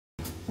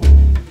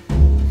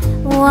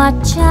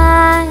What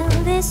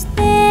child is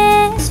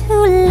this who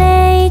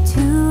lay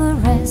to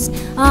rest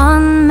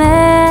on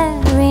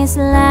Mary's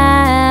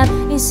lap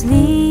is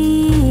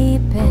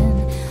sleeping,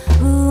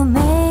 whom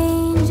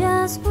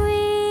angels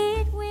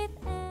greet with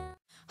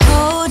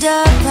Hold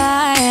up,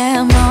 I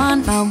am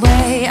on my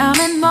way, I'm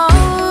in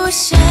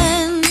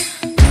motion.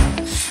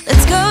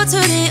 Let's go to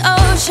the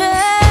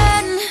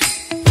ocean,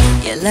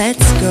 yeah,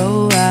 let's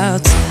go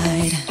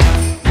outside.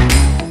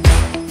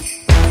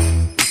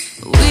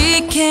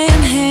 We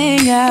can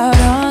hang out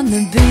on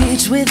the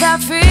beach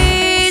without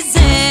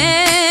freezing.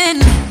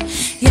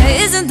 Yeah,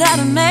 isn't that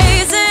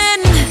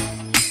amazing?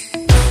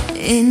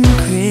 In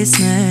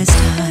Christmas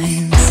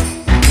times,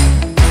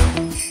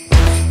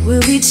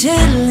 we'll be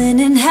chilling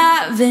and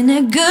having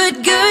a good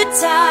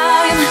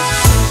time.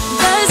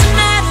 Doesn't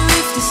matter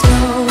if the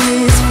snow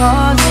is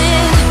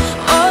falling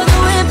or the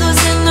wind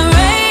blows and the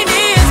rain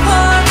is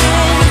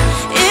pouring.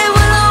 It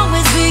will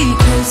always be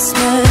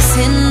Christmas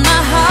in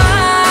my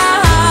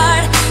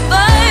heart.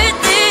 But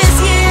this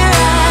year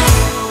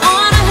I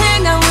wanna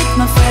hang out with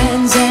my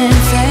friends and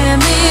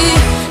family,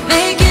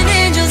 making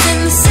angels in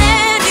the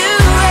sand, you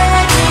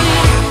ready?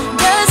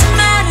 Doesn't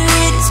matter,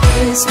 it is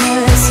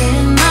Christmas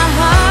in my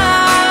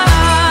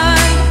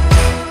heart.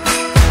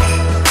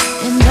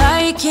 And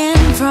I can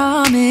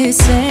promise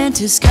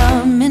Santa's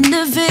coming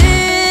to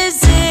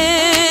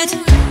visit.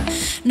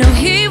 No,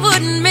 he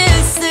wouldn't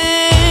miss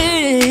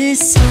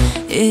this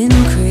in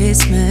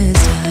Christmas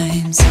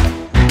times.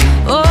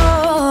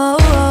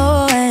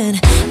 Oh, and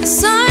the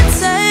sun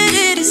said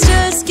it is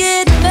just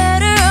getting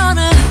better on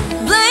a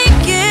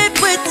blanket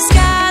with the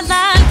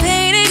skyline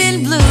painted in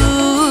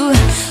blue.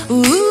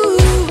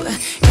 Ooh,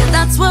 yeah,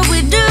 that's what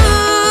we do.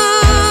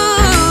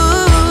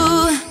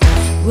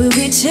 We'll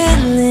be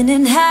chilling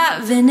and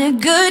having a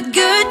good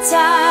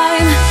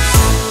time.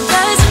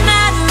 Doesn't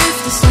matter if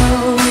the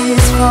snow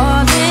is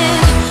falling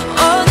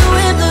or the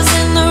wind blows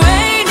and the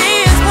rain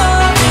is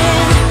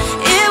pouring.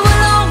 It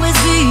will always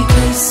be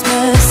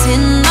Christmas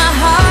in my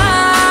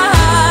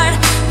heart.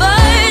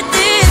 But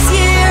this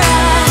year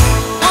I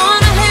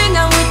wanna hang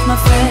out with my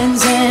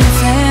friends and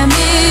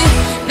family,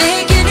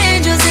 making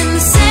angels in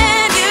the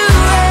sand, you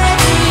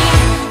ready?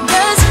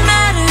 Doesn't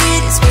matter,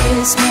 it is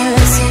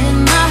Christmas in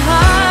my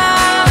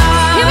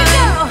heart. Here we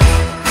go!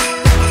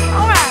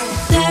 Alright.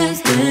 Dance,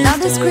 dance, Now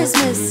this dance,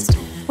 Christmas,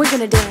 we're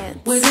gonna dance.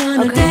 we're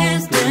gonna Okay.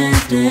 dance,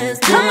 dance, dance,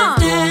 Come on.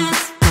 dance.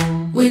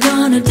 We're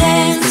gonna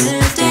dance,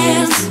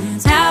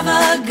 dance, have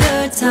a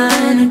good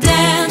time.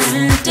 Dance,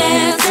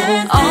 dance,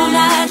 all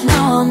night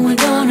long.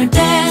 We're gonna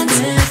dance,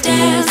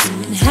 dance,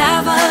 and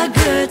have a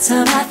good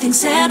time. I think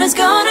Santa's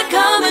gonna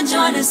come and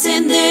join us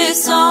in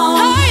this song.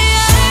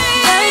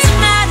 Doesn't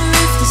matter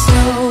if the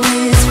snow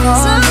is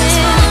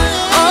falling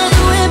or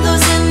the wind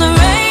blows and the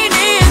rain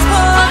is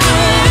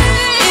pouring.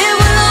 It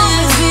will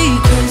always be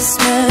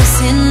Christmas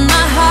in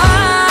my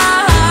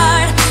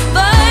heart.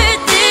 But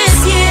this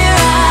year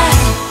I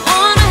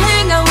wanna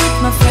hang out with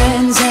my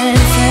friends and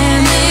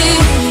family,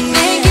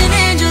 making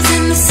angels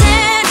in the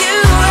sand, you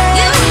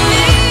ready?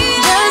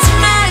 Doesn't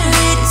matter,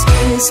 it is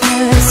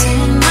Christmas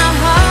in my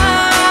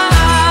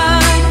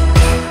heart.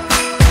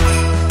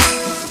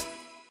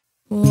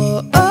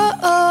 Whoa, oh,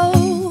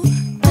 oh,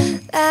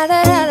 la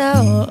da da da,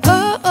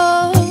 oh,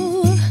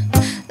 oh,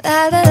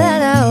 la da da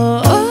da,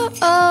 oh,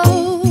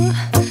 oh,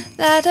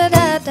 la da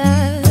da da,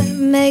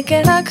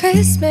 making our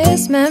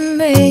Christmas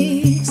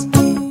memories.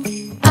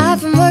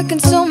 I've been working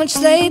so much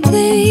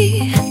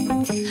lately,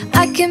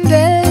 I can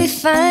barely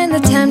find the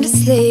time to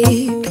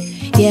sleep.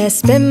 Yeah, I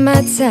spend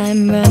my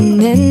time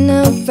running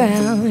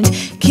around,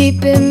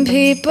 keeping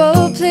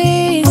people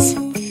pleased.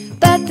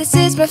 But this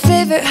is my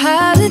favorite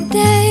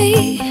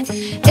holiday,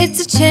 it's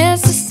a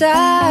chance to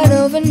start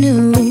over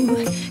new.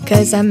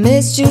 Cause I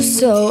missed you,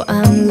 so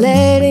I'm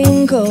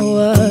letting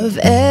go of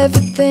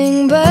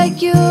everything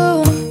but you.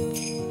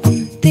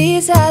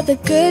 These are the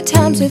good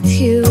times with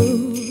you.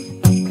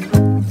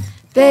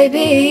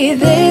 Baby,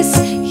 this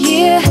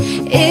year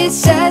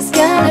it's just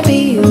gonna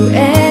be you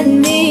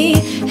and me.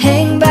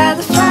 Hang by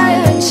the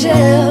fire and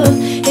chill.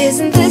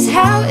 Isn't this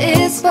how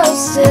it's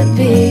supposed to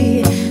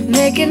be?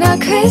 Making our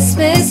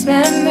Christmas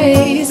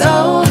memories.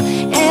 Oh,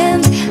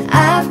 and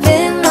I've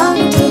been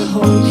longing to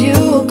hold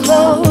you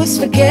close.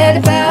 Forget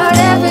about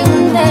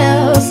everyone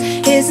else.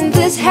 Isn't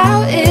this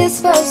how it's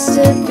supposed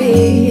to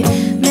be?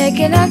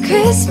 Making our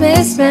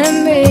Christmas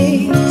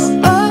memories.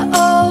 Oh,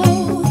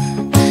 oh,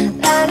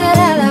 la da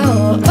da da,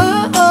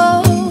 oh,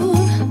 oh,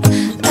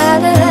 la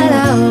da da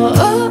da,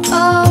 oh,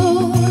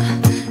 oh,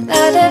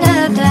 la da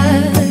da da,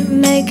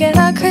 making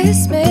our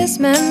Christmas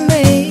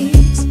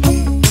memories.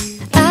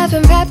 I've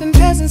been wrapping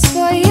presents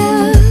for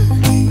you,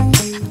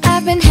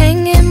 I've been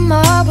hanging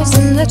marbles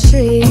in the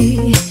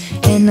tree,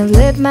 and I've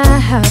lit my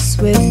house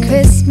with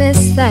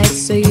Christmas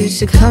lights. So you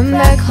should come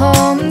back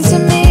home to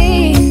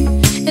me.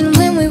 And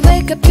when we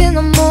wake up in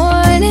the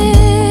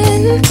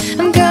morning,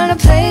 I'm gonna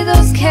play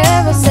those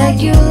carols that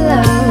you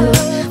love.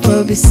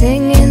 We'll be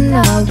singing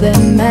all the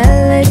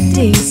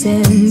melodies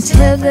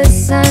until the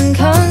sun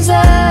comes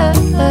up.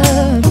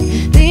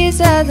 These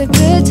are the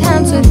good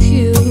times with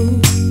you.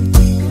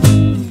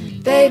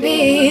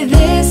 Baby,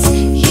 this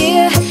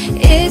year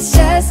it's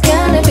just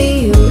gonna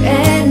be you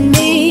and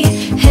me.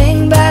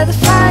 Hang by the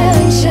fire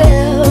and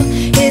chill.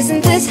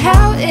 Isn't this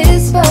how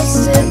it's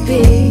supposed to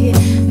be?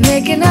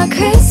 Making our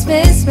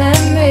Christmas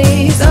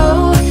memories.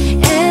 Oh,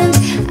 and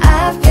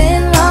I've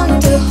been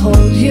longing to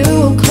hold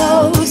you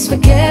close.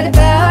 Forget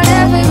about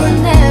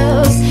everyone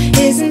else.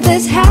 Isn't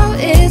this how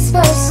it's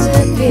supposed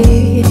to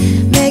be?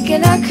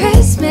 Making our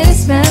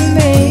Christmas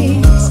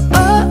memories.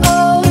 Oh,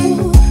 oh,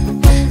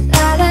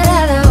 la da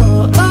da da,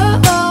 oh,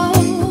 oh,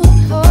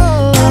 oh,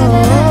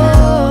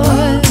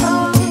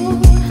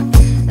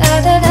 la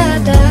da da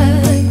da,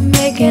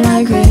 making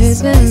our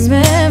Christmas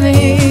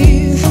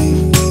memories.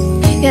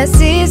 Yes,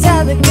 these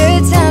are the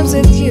good times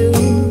with you.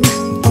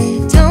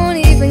 Don't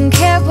even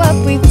care what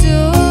we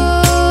do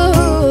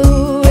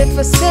if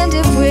I spend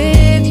it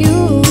with you.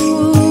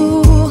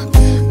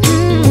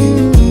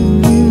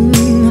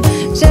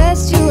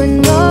 Just you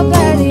and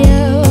nobody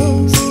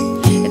else.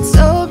 It's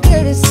so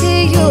good to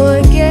see you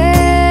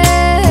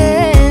again,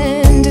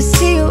 to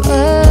see you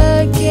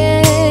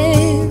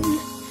again.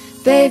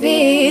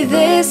 Baby,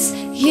 this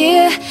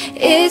year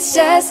it's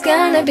just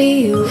gonna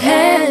be you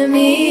and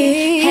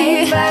me.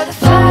 Hang by the